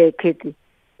 Katie.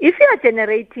 If you are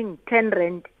generating 10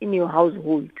 rand in your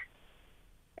household,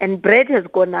 and bread has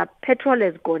gone up, petrol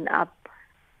has gone up,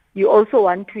 you also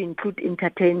want to include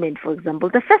entertainment, for example.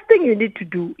 The first thing you need to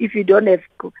do, if you don't have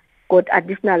got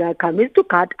additional income, is to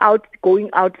cut out going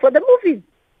out for the movies.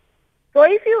 So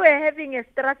if you were having a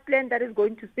strat plan that is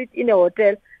going to sit in a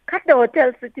hotel, cut the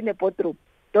hotel, sit in a bathroom.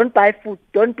 Don't buy food.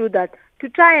 Don't do that. To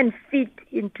try and fit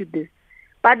into this.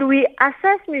 But we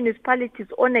assess municipalities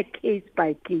on a case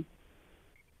by case.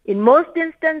 In most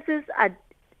instances,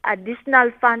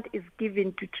 additional fund is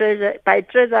given to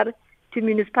treasury to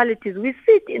municipalities. We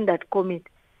sit in that committee.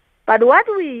 But what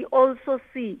we also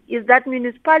see is that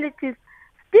municipalities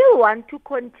still want to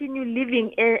continue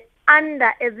living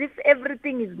under as if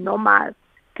everything is normal.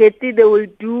 Katie, they will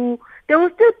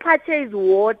still purchase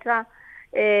water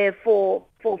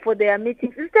for their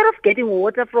meetings. Instead of getting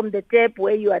water from the tap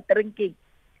where you are drinking,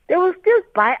 they will still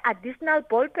buy additional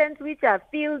ball pens which are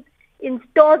filled in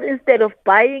stores instead of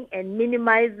buying and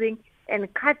minimizing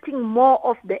and cutting more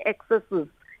of the excesses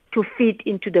to fit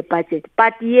into the budget.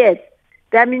 But yes,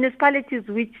 there are municipalities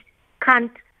which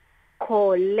can't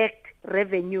collect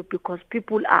revenue because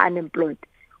people are unemployed.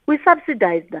 We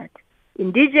subsidize that,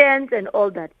 indigents and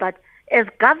all that. But as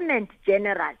government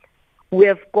general, we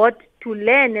have got to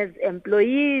learn as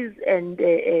employees and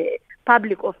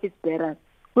public office bearers.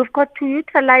 We've got to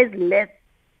utilize less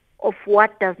of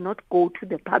what does not go to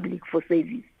the public for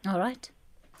service. All right.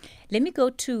 Let me go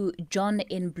to John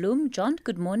in Bloom. John,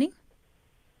 good morning.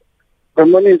 Good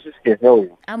morning, Sister. How are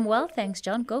you? I'm well, thanks,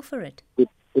 John. Go for it.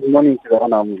 Good morning to the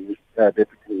Honorable Deputy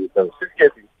Minister.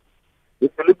 Sister,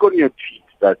 if you look on your tweet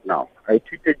right now, I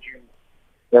tweeted you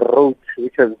the road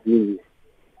which has been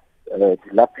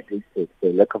dilapidated, for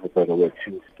lack of a better word,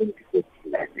 since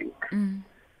 2014, I think.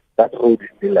 That road is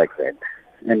still like that.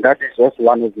 And that is just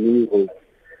one of many roads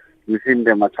within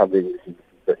the Matabele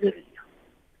area.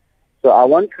 So I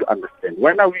want to understand,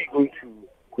 when are we going to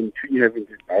continue having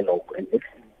this dialogue and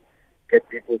actually get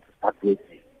people to start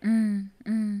working?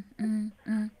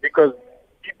 Because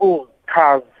people,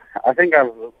 cars, I think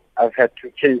I've had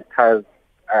to change cars,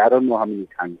 I don't know how many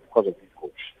times because of this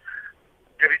coach.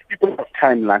 There is people have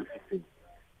timelines to say,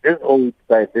 this road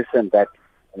by this and that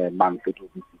month it will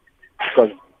be fixed.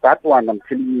 Because that one, I'm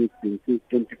telling you, it's been since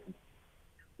 2015.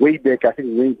 Way back, I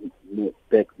think way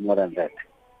back more than that.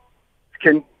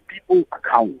 Can people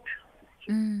account?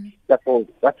 That's all.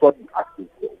 That's what we're asking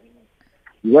for.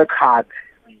 We work hard.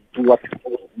 We do what is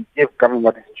supposed. We give government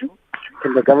what is due.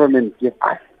 Can the government give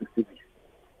us the service?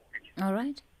 All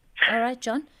right. All right,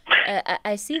 John.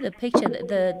 I see the picture.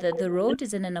 The road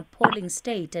is in an appalling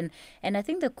state, and I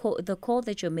think the call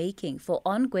that you're making for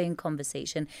ongoing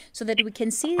conversation, so that we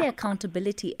can see the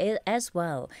accountability as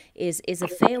well, is a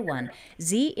fair one.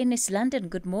 Z in East London.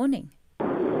 Good morning.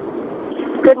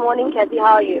 Good morning, Kathy.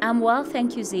 How are you? I'm well,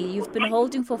 thank you, Z. You've been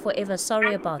holding for forever.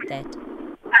 Sorry about that.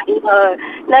 No,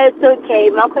 it's okay.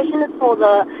 My question is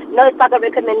it's like a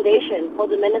recommendation for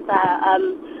the minister.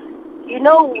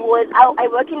 I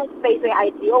work in a space where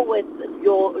I deal with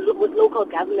local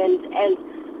government, and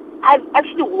I've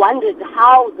actually wondered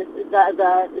how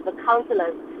the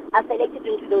councillors are selected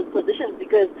into those positions,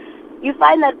 because you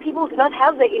find that people do not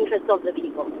have the interests of the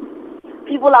people.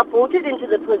 People are voted into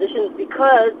the positions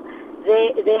because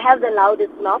they have the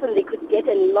loudest mouth, and they could get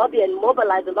and lobby and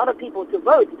mobilize a lot of people to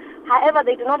vote. However,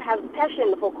 they do not have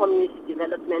passion for community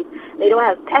development. They don't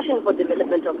have passion for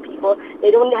development of people.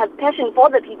 They don't have passion for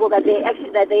the people that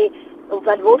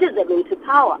voted them into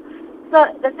power. So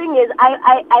the thing is,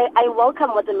 I welcome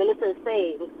what the minister is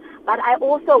saying, but I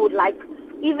also would like,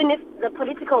 even if the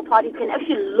political parties can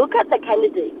actually look at the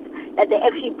candidates that they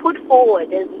actually put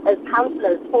forward as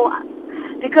councillors for us,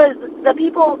 because the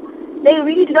people, they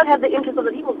really do not have the interest of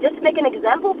the people. Just to make an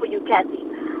example for you, Kathy,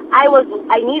 I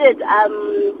needed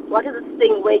what is this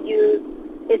thing where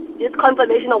it's just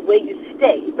confirmation of where you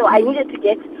stay. So I needed to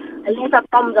get a letter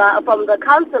from the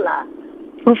councillor.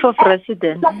 Proof of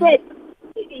residence.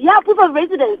 Yeah, proof of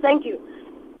residence. Thank you.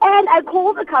 And I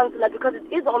called the councillor because it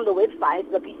is on the website,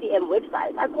 the PCM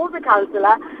website. I called the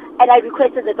councillor and I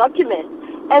requested the document.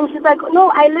 And she's like,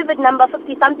 no, I live at number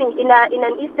 50-something in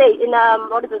an estate,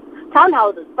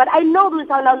 townhouses. But I know those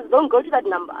townhouses don't go to that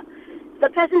number. The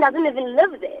person doesn't even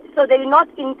live there. So they're not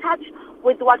in touch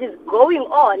with what is going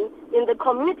on in the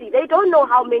community. They don't know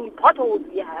how many potholes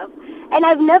we have. And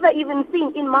I've never even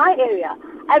seen, in my area,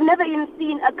 I've never even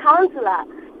seen a councillor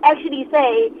actually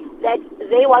say that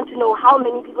they want to know how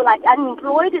many people are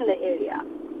unemployed in the area.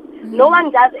 No one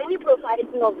does any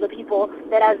profiling of the people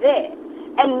that are there.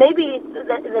 And maybe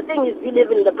the thing is, we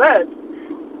live in the burbs.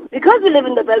 Because we live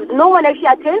in the burbs, no one actually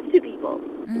attends to people.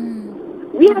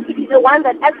 We have to be the ones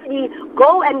that actually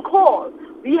go and call.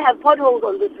 We have potholes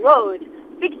on this road,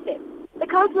 fix them. The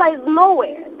councillor is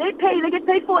nowhere. They get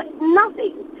paid for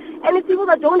nothing. And it's people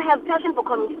that don't have passion for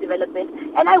community development.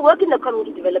 And I work in the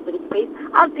community development space.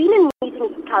 I've been in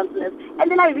meetings with councillors.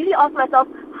 And then I really ask myself,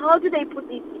 how do they put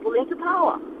these people into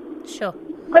power? Sure.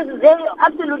 Because there is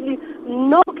absolutely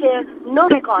no care, no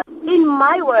record. In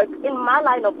my work, in my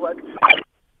line of work.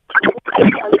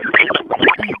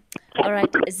 All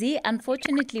right, Z,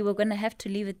 unfortunately, we're going to have to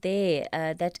leave it there.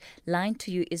 That line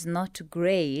to you is not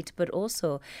great, but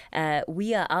also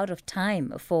we are out of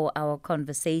time for our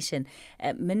conversation.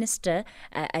 Minister,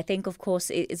 I think, of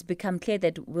course, it's become clear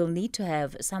that we'll need to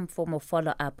have some form of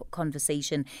follow-up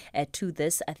conversation to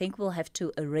this. I think we'll have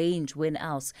to arrange when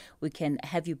else we can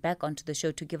have you back onto the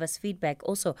show to give us feedback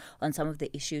also on some of the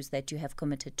issues that you have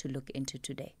committed to look into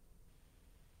today.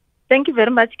 Thank you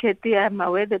very much, Kathy. I'm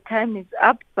aware the time is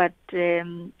up, but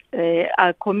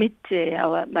I'll commit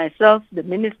myself, the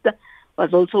minister,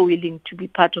 was also willing to be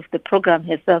part of the program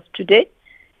herself today.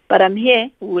 But I'm here.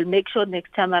 We will make sure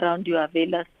next time around we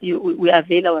avail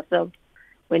ourselves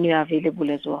when you are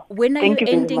available as well. When are you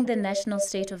ending the national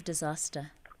state of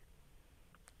disaster?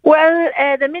 Well,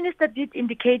 the minister did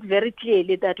indicate very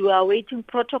clearly that we are awaiting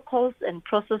protocols and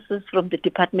processes from the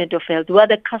Department of Health. We are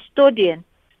the custodian,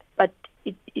 but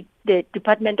the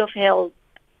Department of Health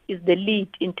is the lead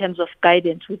in terms of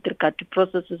guidance with regard to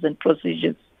processes and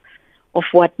procedures of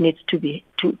what needs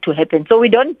to happen. So we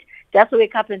don't just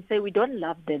wake up and say we don't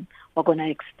love them, we're going to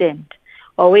extend.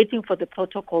 We're waiting for the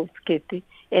protocols, Kathy,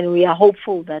 and we are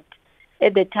hopeful that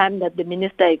at the time that the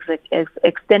minister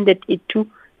extended it to,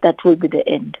 that will be the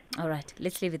end. All right,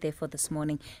 let's leave it there for this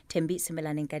morning. Thembi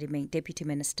Simelane-Nkadimeng, Deputy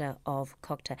Minister of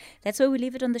Cogta. That's where we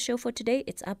leave it on the show for today.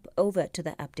 It's up over to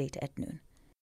the update at noon.